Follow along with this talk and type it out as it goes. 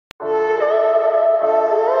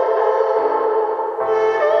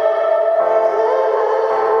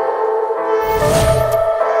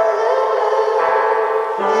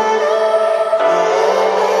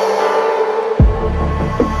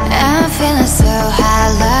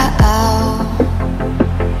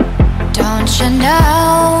you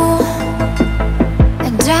know?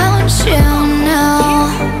 Don't you know?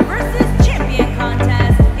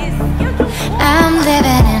 I'm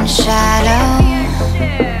living in shadow.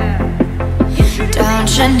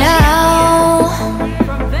 Don't you know?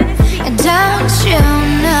 Don't you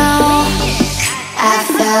know? I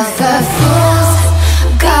fell for fool's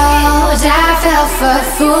gold. I fell for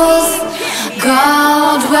fool's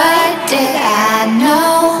gold. What did I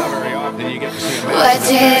know? What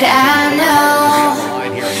did I know?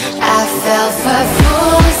 I fell for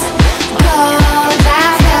fool's gold. I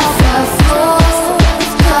fell for fool's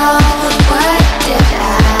gold. What did I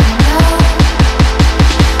know?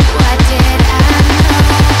 What did I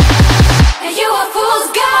know? You were fool's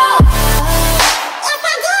gold. Oh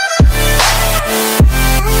my God.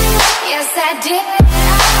 Yes, I did.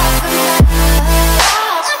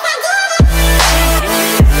 Oh my God.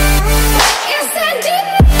 Yes, I did.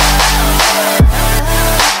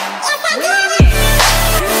 Oh my God.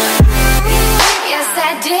 Yes, I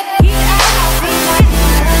did.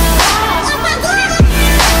 Oh my God.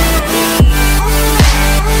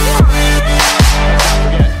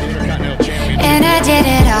 And I did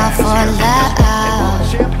it all for love.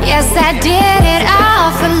 Yes, I did it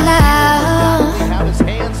all for love.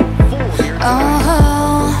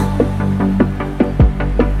 Oh,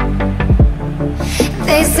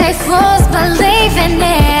 they say fools believe in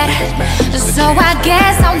it, so I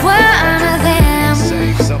guess I'm one of them.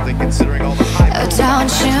 Oh,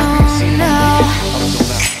 don't you know?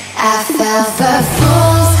 I fell for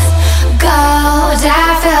fool's gold.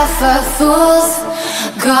 I fell for fool's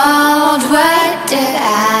gold. What did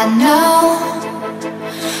I know?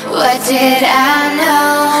 What did I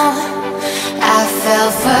know? I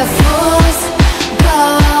fell for fool's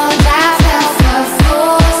gold. I fell for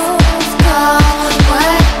fool's gold.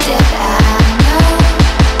 What did I know?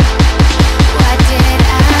 What did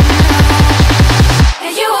I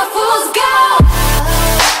know? You were fool's gold.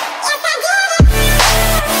 Oh my God.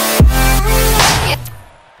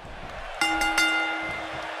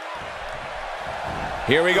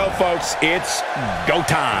 Here we go, folks. It's go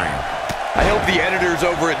time. I hope the editors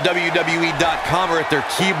over at WWE.com are at their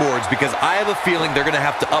keyboards, because I have a feeling they're going to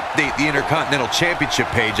have to update the Intercontinental Championship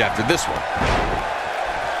page after this one.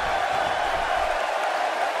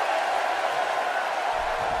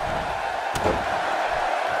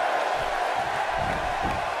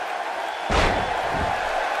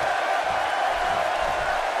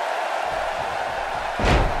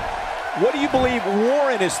 What do you believe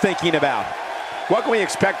Warren is thinking about? What can we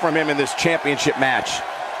expect from him in this championship match?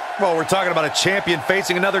 Well, we're talking about a champion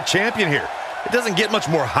facing another champion here. It doesn't get much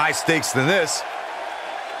more high stakes than this.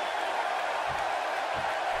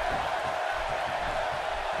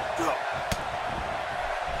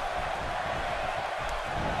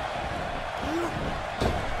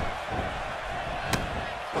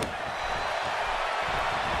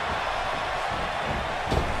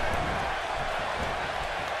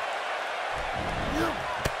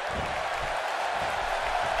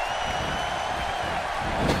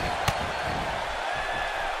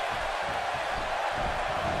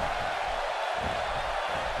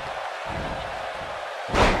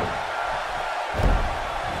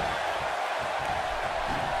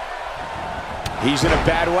 He's in a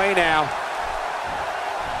bad way now.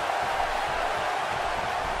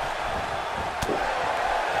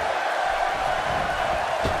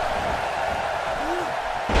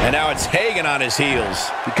 And now it's Hogan on his heels.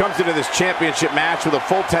 He comes into this championship match with a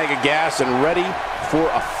full tank of gas and ready for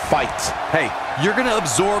a fight. Hey, you're going to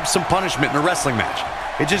absorb some punishment in a wrestling match.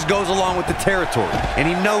 It just goes along with the territory, and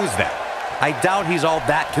he knows that. I doubt he's all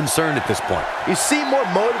that concerned at this point. You seem more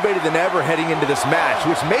motivated than ever heading into this match,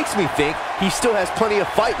 which makes me think he still has plenty of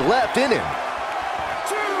fight left in him.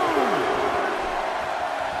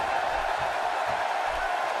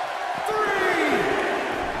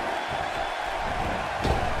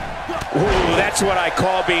 Ooh, that's what I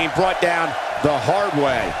call being brought down the hard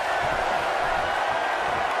way.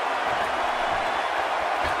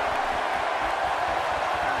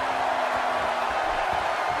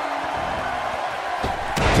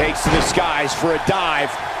 Takes to the skies for a dive.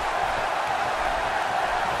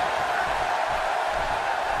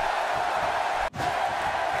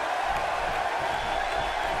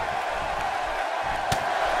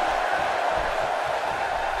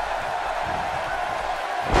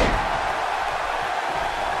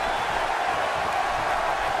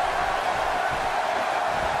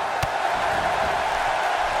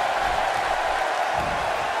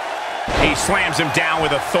 He slams him down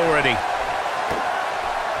with authority.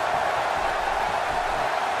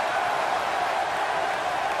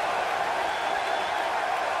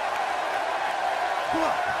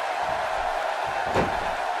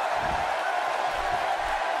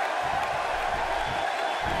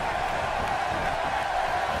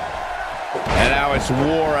 just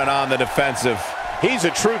warring on the defensive. He's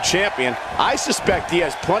a true champion. I suspect he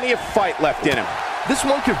has plenty of fight left in him. This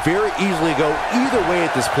one could very easily go either way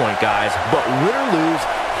at this point, guys. But win or lose,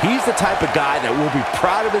 he's the type of guy that will be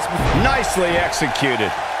proud of his... Nicely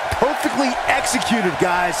executed. Perfectly executed,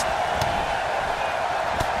 guys.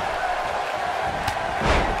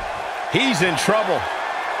 He's in trouble.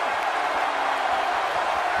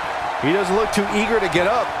 He doesn't look too eager to get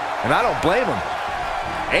up, and I don't blame him.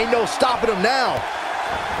 Ain't no stopping him now.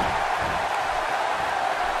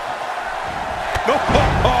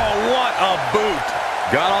 Oh, what a boot.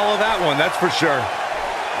 Got all of that one, that's for sure.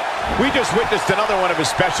 We just witnessed another one of his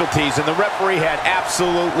specialties, and the referee had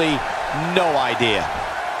absolutely no idea.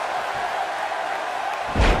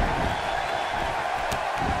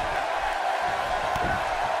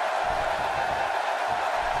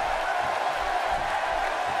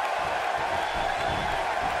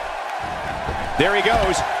 There he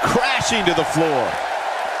goes, crashing to the floor.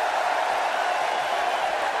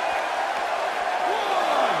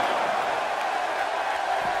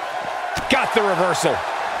 Got the reversal.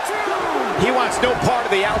 He wants no part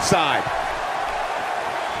of the outside.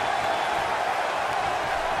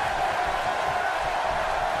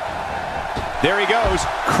 There he goes,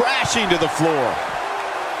 crashing to the floor.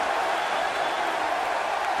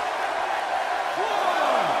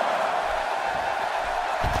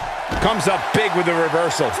 Comes up big with the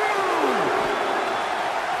reversal.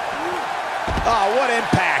 Oh, what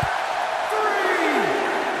impact.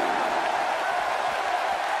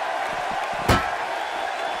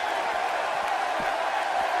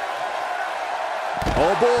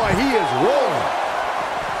 Oh boy, he is rolling.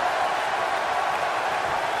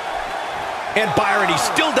 And Byron, he's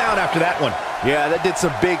still down after that one. Yeah, that did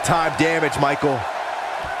some big time damage, Michael.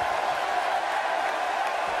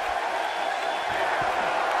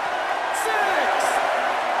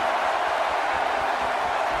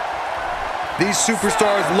 These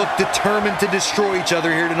superstars look determined to destroy each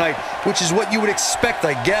other here tonight, which is what you would expect,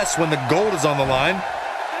 I guess, when the gold is on the line.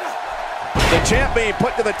 The champ being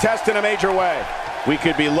put to the test in a major way. We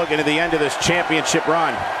could be looking at the end of this championship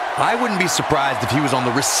run. I wouldn't be surprised if he was on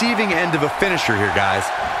the receiving end of a finisher here, guys.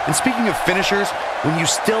 And speaking of finishers, when you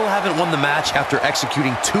still haven't won the match after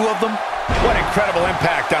executing 2 of them, what incredible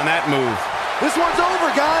impact on that move. This one's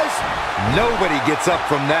over, guys. nobody gets up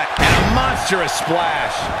from that. And a monstrous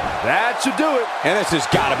splash. That should do it. And this has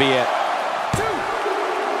got to be it.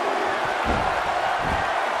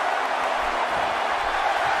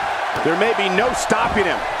 There may be no stopping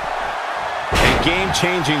him. A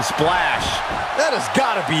game-changing splash. That has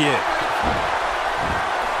got to be it.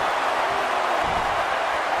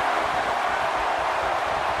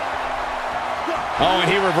 Oh, and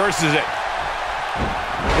he reverses it.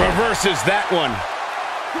 Reverses that one.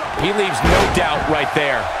 He leaves no doubt right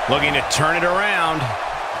there. Looking to turn it around.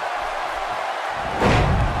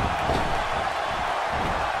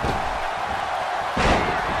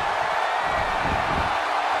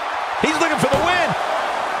 He's looking for the win.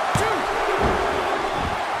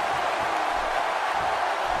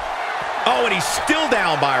 Oh, and he's still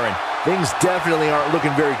down, Byron. Things definitely aren't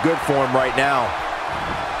looking very good for him right now.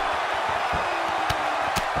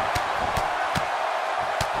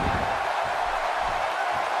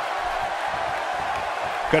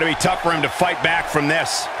 Going to be tough for him to fight back from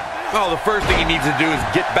this. Oh, the first thing he needs to do is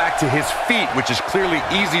get back to his feet, which is clearly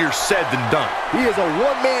easier said than done. He is a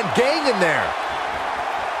one-man gang in there.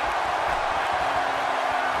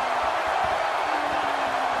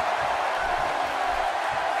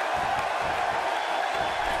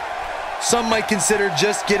 Some might consider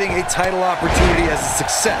just getting a title opportunity as a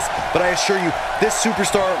success, but I assure you, this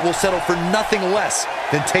superstar will settle for nothing less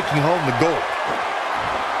than taking home the gold.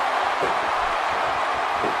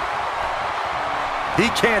 He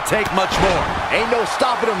can't take much more. Ain't no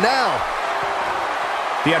stopping him now.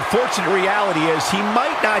 The unfortunate reality is he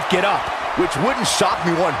might not get up. Which wouldn't shock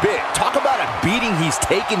me one bit. Talk about a beating he's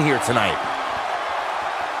taken here tonight.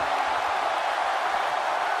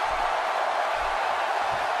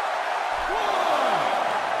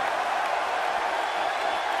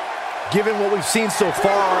 Given what we've seen so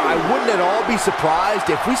far, I wouldn't at all be surprised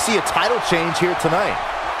if we see a title change here tonight.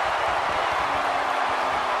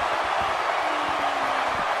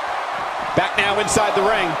 Back now inside the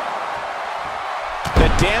ring. The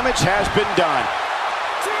damage has been done.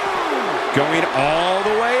 Going all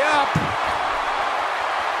the way up.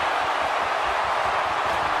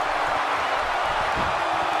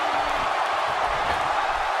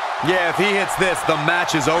 Yeah, if he hits this, the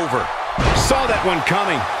match is over. Saw that one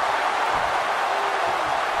coming.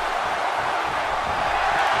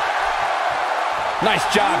 Nice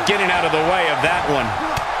job getting out of the way of that one.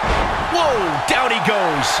 Whoa, down he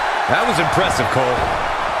goes. That was impressive, Cole.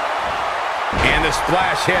 And the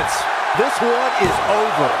splash hits. This one is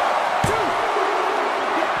over.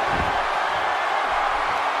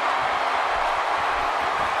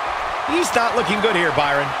 He's not looking good here,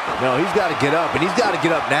 Byron. No, he's got to get up, and he's got to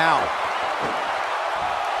get up now.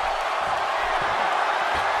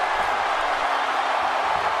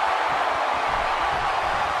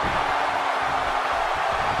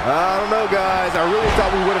 I don't know, guys. I really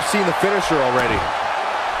thought we would have seen the finisher already.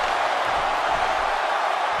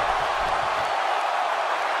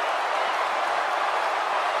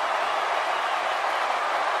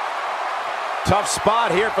 Tough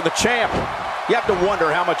spot here for the champ. You have to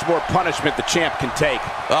wonder how much more punishment the champ can take.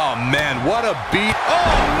 Oh, man, what a beat.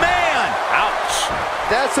 Oh, man! Ouch!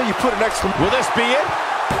 That's how you put an exclamation. Will this be it?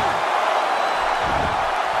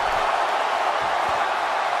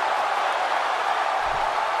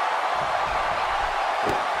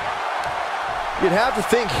 You'd have to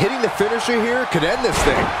think hitting the finisher here could end this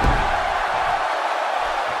thing.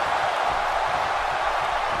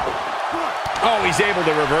 Oh, he's able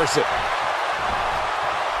to reverse it.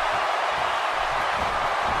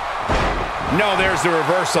 No, there's the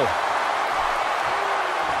reversal.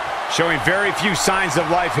 Showing very few signs of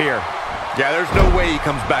life here. Yeah, there's no way he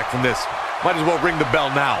comes back from this. Might as well ring the bell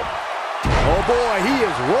now. Oh, boy, he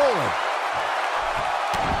is rolling.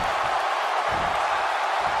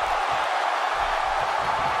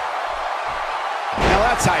 Now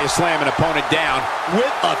that's how you slam an opponent down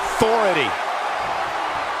with authority.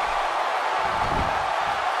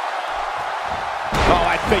 Oh,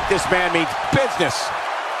 I think this man means business.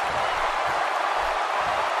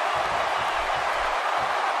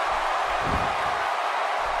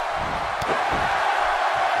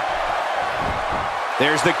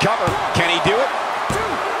 There's the cover. Can he do it?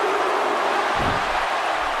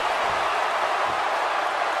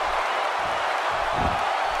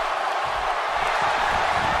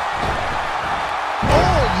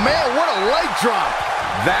 Oh, man, what a leg drop.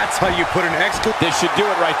 That's how you put an exclamation. This should do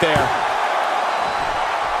it right there.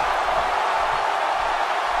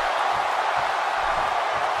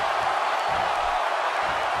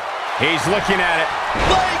 He's looking at it.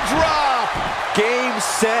 Leg drop. Game,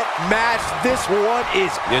 set, match. This one is...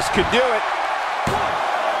 This could do it.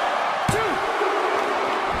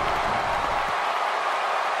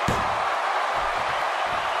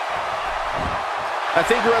 I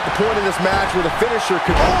think we're at the point in this match where the finisher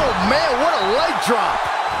could... Oh, man, what a leg drop.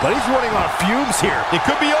 But he's running on fumes here. It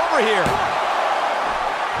could be over here.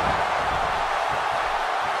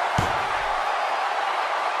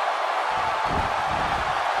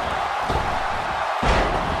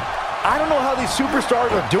 I don't know how these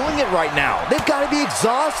superstars are doing it right now. They've got to be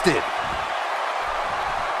exhausted.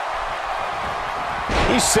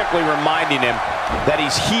 He's simply reminding him that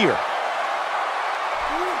he's here.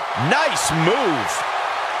 Nice move.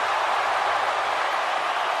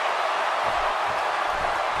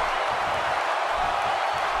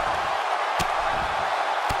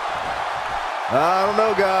 I don't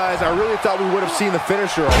know, guys. I really thought we would have seen the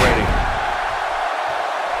finisher already.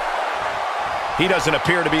 He doesn't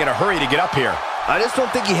appear to be in a hurry to get up here. I just don't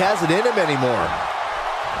think he has it in him anymore.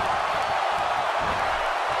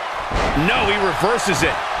 No, he reverses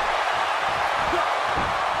it.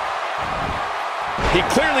 He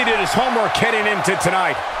clearly did his homework heading into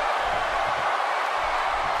tonight.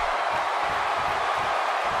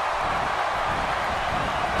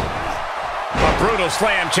 A brutal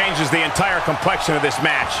slam changes the entire complexion of this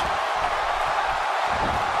match.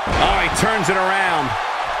 Oh, he turns it around.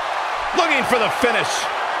 Looking for the finish.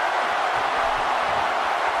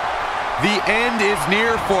 The end is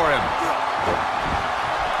near for him.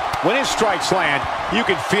 When his strikes land, you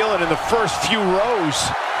can feel it in the first few rows.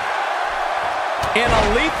 And a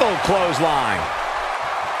lethal clothesline.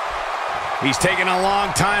 He's taking a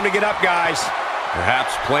long time to get up, guys.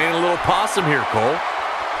 Perhaps playing a little possum here, Cole.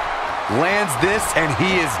 Lands this, and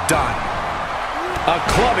he is done. A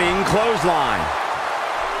clubbing clothesline.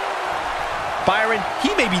 Byron,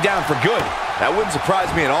 he may be down for good. That wouldn't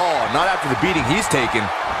surprise me at all, not after the beating he's taken.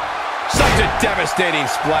 Such a devastating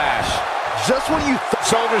splash. Just when you...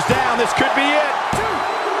 Shoulders down, this could be it.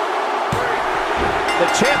 The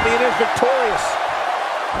champion is victorious.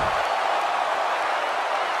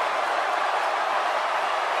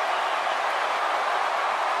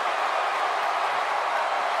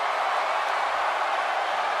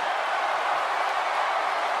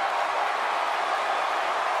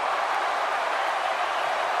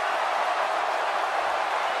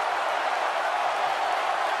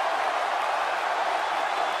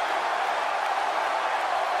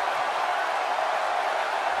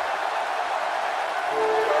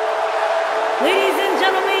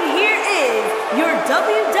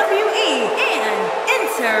 WWE and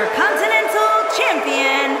Intercontinental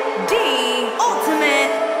Champion, The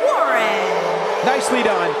Ultimate Warrior. Nicely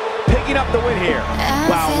done, picking up the win here.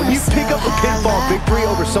 Wow, when you pick up a pinfall victory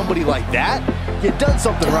over somebody like that, you've done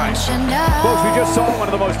something right. Folks, we just saw one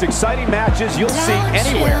of the most exciting matches you'll see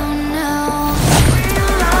anywhere.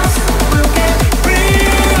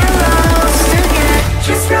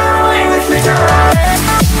 Just run away with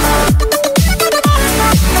me,